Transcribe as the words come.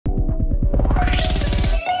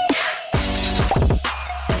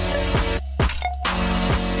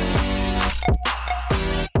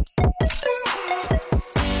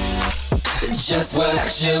Just work,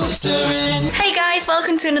 shoots her in. Hey guys,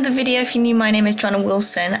 welcome to another video. If you're new, my name is Joanna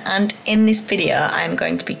Wilson, and in this video I'm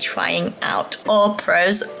going to be trying out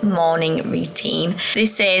OPRAH's morning routine.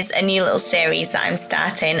 This is a new little series that I'm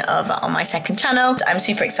starting over on my second channel. I'm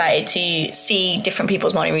super excited to see different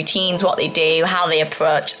people's morning routines, what they do, how they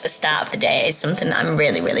approach the start of the day. Is something that I'm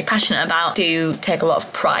really passionate about, do take a lot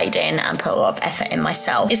of pride in and put a lot of effort in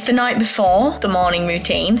myself. It's the night before the morning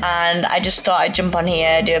routine, and I just thought I'd jump on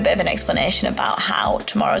here, do a bit of an explanation about how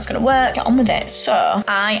tomorrow's gonna work, get on with it. So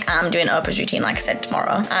I am doing OPRAH's routine, like I said,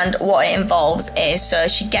 tomorrow, and what it involves is, so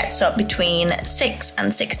she gets up between 6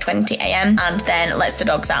 and 6:20 a.m. and then lets the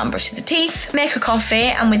dogs out and brushes her teeth, make a coffee,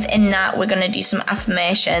 and within that we're gonna do some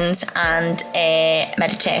affirmations and a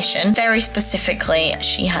meditation. Very specifically,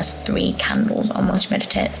 she has 3 candles on while she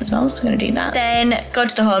meditates as well, so we're gonna do that. Then go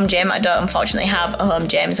to the home gym. I don't unfortunately have a home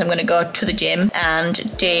gym, so I'm gonna go to the gym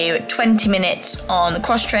and do 20 minutes on the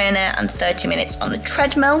cross trainer and 30 minutes on the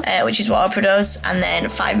treadmill, which is what OPRAH does, and then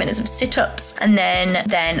 5 minutes of sit-ups, and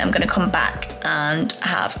then I'm gonna come back and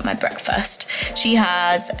have my breakfast. She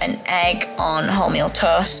has an egg on wholemeal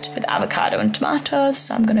toast with avocado and tomatoes,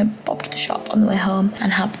 so I'm gonna bob to the shop on the way home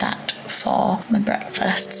and have that for my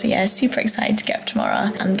breakfast. So yeah, super excited to get up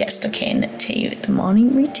tomorrow and get stuck in to the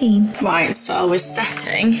morning routine. Right, so I was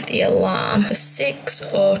setting the alarm for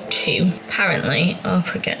 6:02. Apparently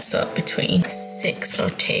OPRAH gets up between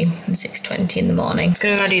 6:02 and 6:20 in the morning. So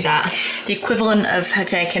I'm gonna go do that. The equivalent of her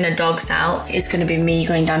taking her dogs out is gonna be me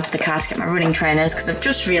going down to the car to get my running trainers, because I've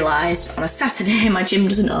just realised on a Saturday my gym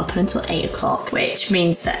doesn't open until 8 o'clock, which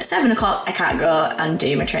means that at 7 o'clock I can't go and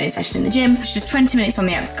do my training session in the gym. It's just 20 minutes on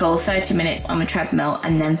the elliptical, 30 minutes on the treadmill,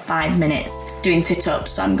 and then 5 minutes doing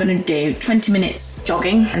sit-ups. So I'm gonna do 20 minutes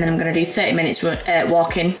jogging, and then I'm gonna do 30 minutes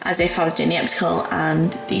walking as if I was doing the elliptical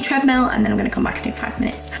and the treadmill, and then I'm gonna come back and do 5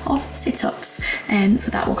 minutes of sit-ups.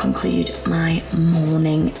 So that will conclude my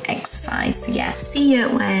morning exercise. So yeah, see you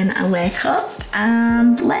when I wake up,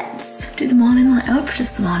 and let's do the morning like OPRAH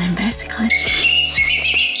does the morning, basically.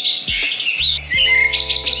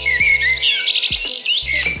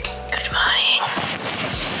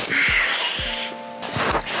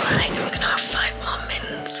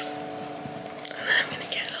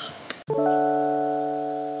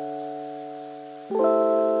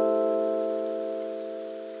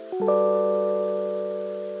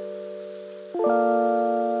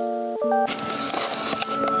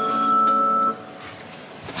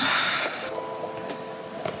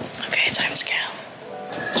 Time to go.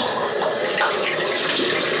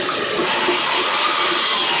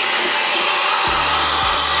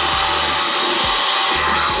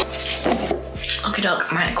 Okie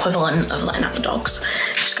doke, my equivalent of letting out the dogs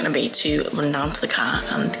is just going to be to run down to the car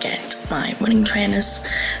and get my running trainers.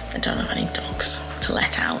 I don't have any dogs to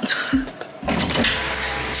let out.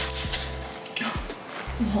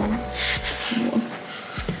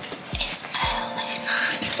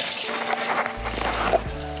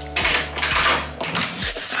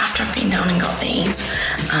 After I've been down and got these,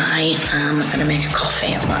 I am going to make a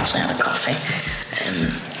coffee. I've not actually had a coffee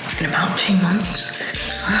in about 2 months,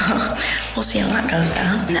 so we'll see how that goes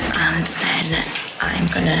down. And then I'm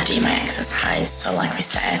going to do my exercise. So like we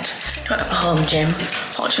said, I don't have a home gym.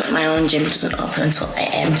 Fortunately, my own gym doesn't open until 8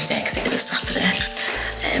 AM today because it is a Saturday.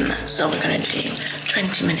 So we're going to do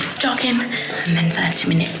 20 minutes jogging and then 30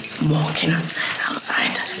 minutes walking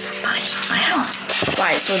outside by my house.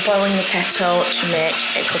 Right, so we're boiling the kettle to make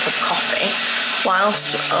a cup of coffee.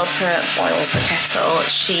 Whilst OPRAH boils the kettle,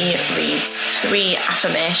 she reads 3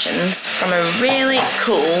 affirmations from a really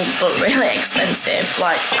cool but really expensive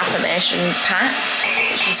affirmation pack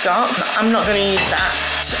that she's got. I'm not going to use that.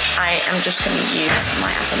 I am just going to use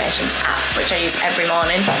my affirmations app, which I use every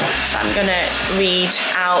morning. So I'm going to read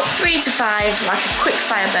out 3 to 5, like a quick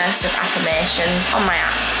fire burst of affirmations on my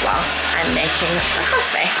app whilst I'm making a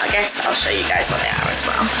coffee. I guess I'll show you guys what they are as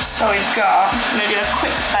well. So I'm going to do a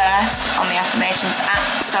quick burst on the affirmations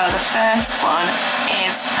app. So the first one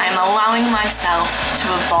is, I'm allowing myself to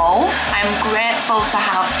evolve. I'm grateful for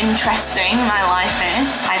how interesting my life is.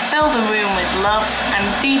 I fill the room with love. I'm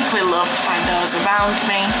deeply loved by those around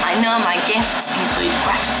me. I know my gifts include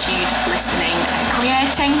gratitude, listening and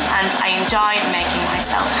creating, and I enjoy making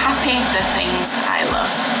myself happy, the things I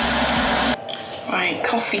love. Right,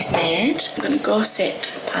 coffee's made. I'm gonna go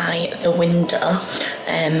sit by the window,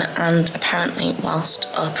 and apparently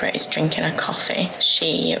whilst OPRAH is drinking her coffee,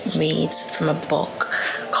 she reads from a book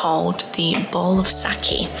called the Bowl of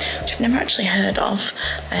Sake, which I've never actually heard of,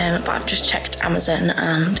 but I've just checked Amazon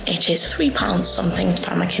and it is £3 something to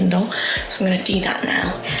buy my Kindle. So I'm going to do that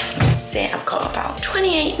now. I'm going to sit, I've got about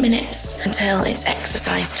 28 minutes until it's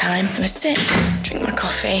exercise time. I'm going to sit, drink my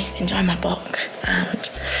coffee, enjoy my book and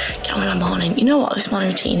get on with my morning. You know what, this morning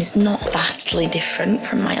routine is not vastly different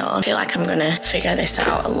from my own. I feel like I'm going to figure this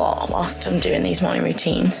out a lot whilst I'm doing these morning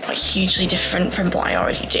routines. Not hugely different from what I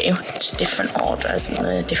already do, just different orders and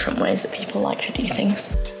the different ways that people like to do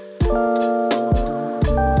things.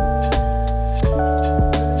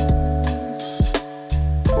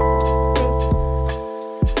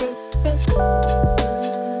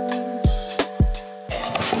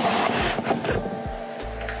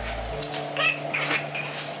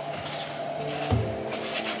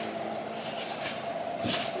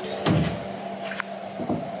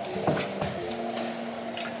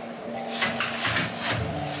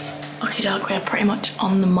 Okie doke, we're pretty much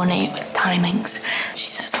on the money with timings.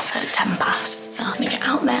 She sets off at 10 past, so I'm gonna get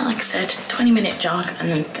out there, like I said, 20-minute jog and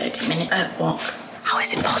then 30-minute walk. How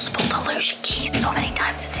is it possible to lose your keys so many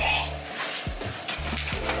times a day?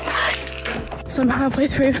 So I'm halfway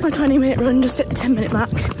through my 20-minute run, just at the 10-minute mark.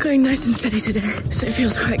 Going nice and steady today, so it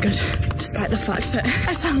feels quite good, despite the fact that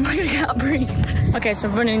I sound like I can't breathe. Okay, so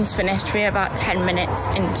running's finished. We're about 10 minutes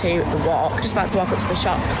into the walk. Just about to walk up to the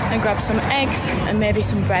shop and grab some eggs and maybe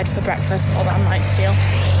some bread for breakfast, although I might steal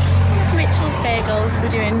Mitchell's Bagels. We're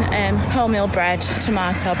doing wholemeal bread,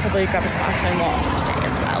 tomato, probably grab a sparkling water today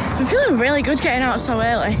as well. I'm feeling really good getting out so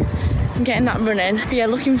early. I'm getting that running. But yeah,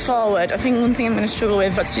 looking forward, I think one thing I'm going to struggle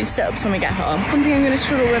with, but to do sit-ups when we get home. One thing I'm going to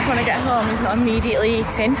struggle with when I get home is not immediately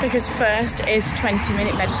eating, because first is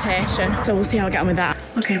 20-minute meditation. So we'll see how I get on with that.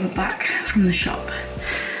 Okay, we're back from the shop.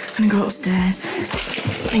 I'm going to go upstairs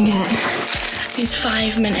and get these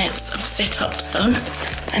 5 minutes of sit-ups done,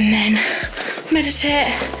 and then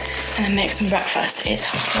meditate, and then make some breakfast. It's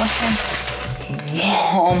looking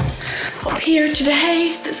warm up here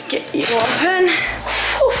today. Let's get you open.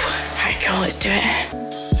 Whew. Right, cool, let's do it.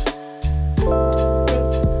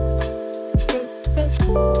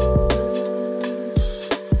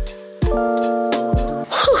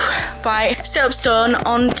 Right, sit-ups done,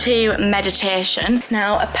 on to meditation.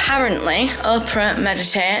 Now, apparently, Oprah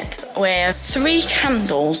meditates with 3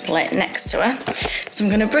 candles lit next to her. So I'm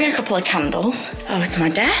going to bring a couple of candles over to my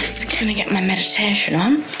desk. I'm going to get my meditation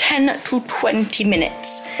on. 10 to 20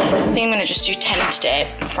 minutes. I think I'm going to just do 10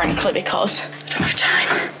 today, frankly, because I don't have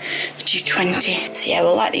time to do 20. So yeah,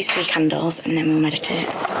 we'll light these 3 candles and then we'll meditate.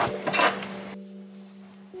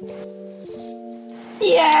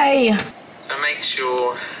 Yay! So make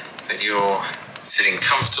sure that you're sitting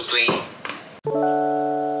comfortably.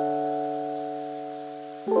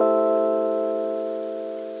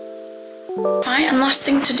 Right, and last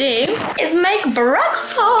thing to do is make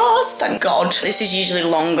breakfast. Thank God. This is usually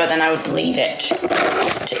longer than I would leave it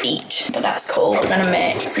to eat, but that's cool. We're gonna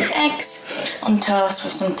make some eggs on toast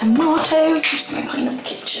with some tomatoes. I'm just gonna clean up the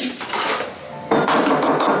kitchen.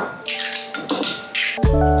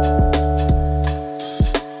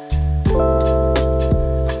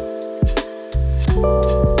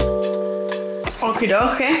 Okie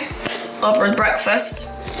dokie. Oprah's breakfast,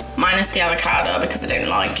 minus the avocado because I didn't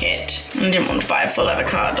like it. I didn't want to buy a full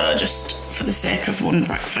avocado just for the sake of one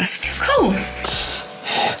breakfast. Cool.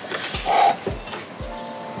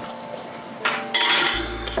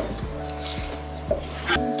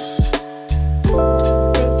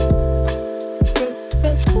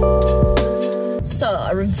 So,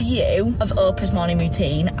 a review of Oprah's morning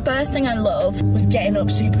routine. First thing I loved was getting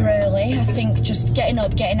up super early. I think just getting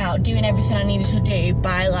up, getting out, doing everything I needed to do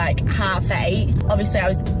by like 8:30. Obviously I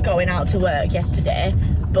was going out to work yesterday,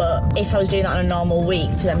 but if I was doing that on a normal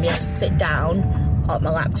week, to then be able to sit down at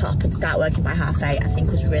my laptop and start working by 8:30, I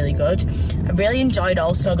think was really good. I really enjoyed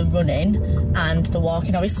also the running and the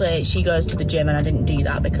walking. Obviously she goes to the gym and I didn't do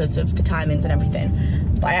that because of the timings and everything,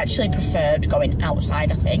 but I actually preferred going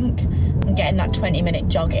outside, I think, and getting that 20-minute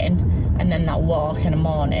jogging and then that walk in the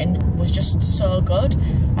morning was just so good.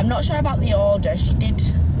 I'm not sure about the order. She did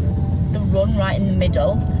the run right in the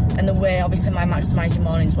middle, and the way obviously my Maximise Your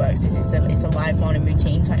Mornings works is it's a live morning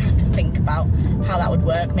routine, so I'd have to think about how that would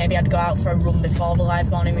work. Maybe I'd go out for a run before the live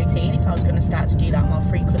morning routine if I was going to start to do that more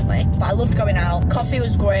frequently. But I loved going out. Coffee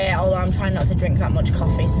was great, although I'm trying not to drink that much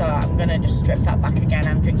coffee, so I'm going to just strip that back again.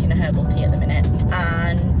 I'm drinking a herbal tea at the minute.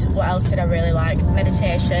 And what else did I really like?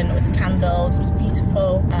 Meditation with the candles, it was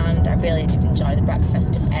beautiful, and I really did enjoy the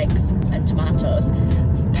breakfast of eggs and tomatoes.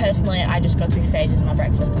 Personally, I just go through phases of my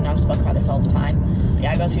breakfast, and I've spoken about this all the time.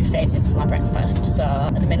 Yeah, I go through phases for my breakfast, so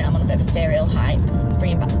at the minute I'm on a bit of a cereal hype,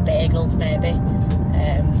 bringing back the bagels maybe.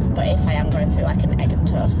 But if I am going through like an egg and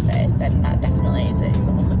toast phase, then that definitely is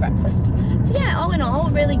a lovely breakfast. So yeah, all in all,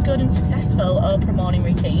 really good and successful OPRAH morning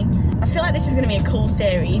routine. I feel like this is going to be a cool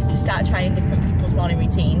series to start trying different people's morning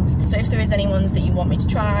routines. So if there is any ones that you want me to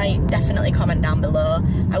try, definitely comment down below.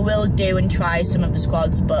 I will do and try some of the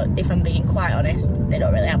squads, but if I'm being quite honest, they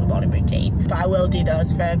don't really have a morning routine. But I will do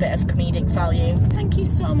those for a bit of comedic value. Thank you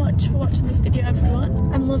so much for watching this video,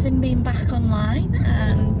 everyone. I'm loving being back online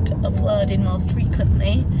and uploading more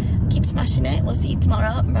frequently. Keep smashing it. We'll see you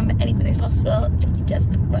tomorrow. Remember, anything is possible if you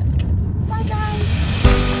just work. Bye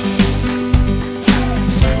guys.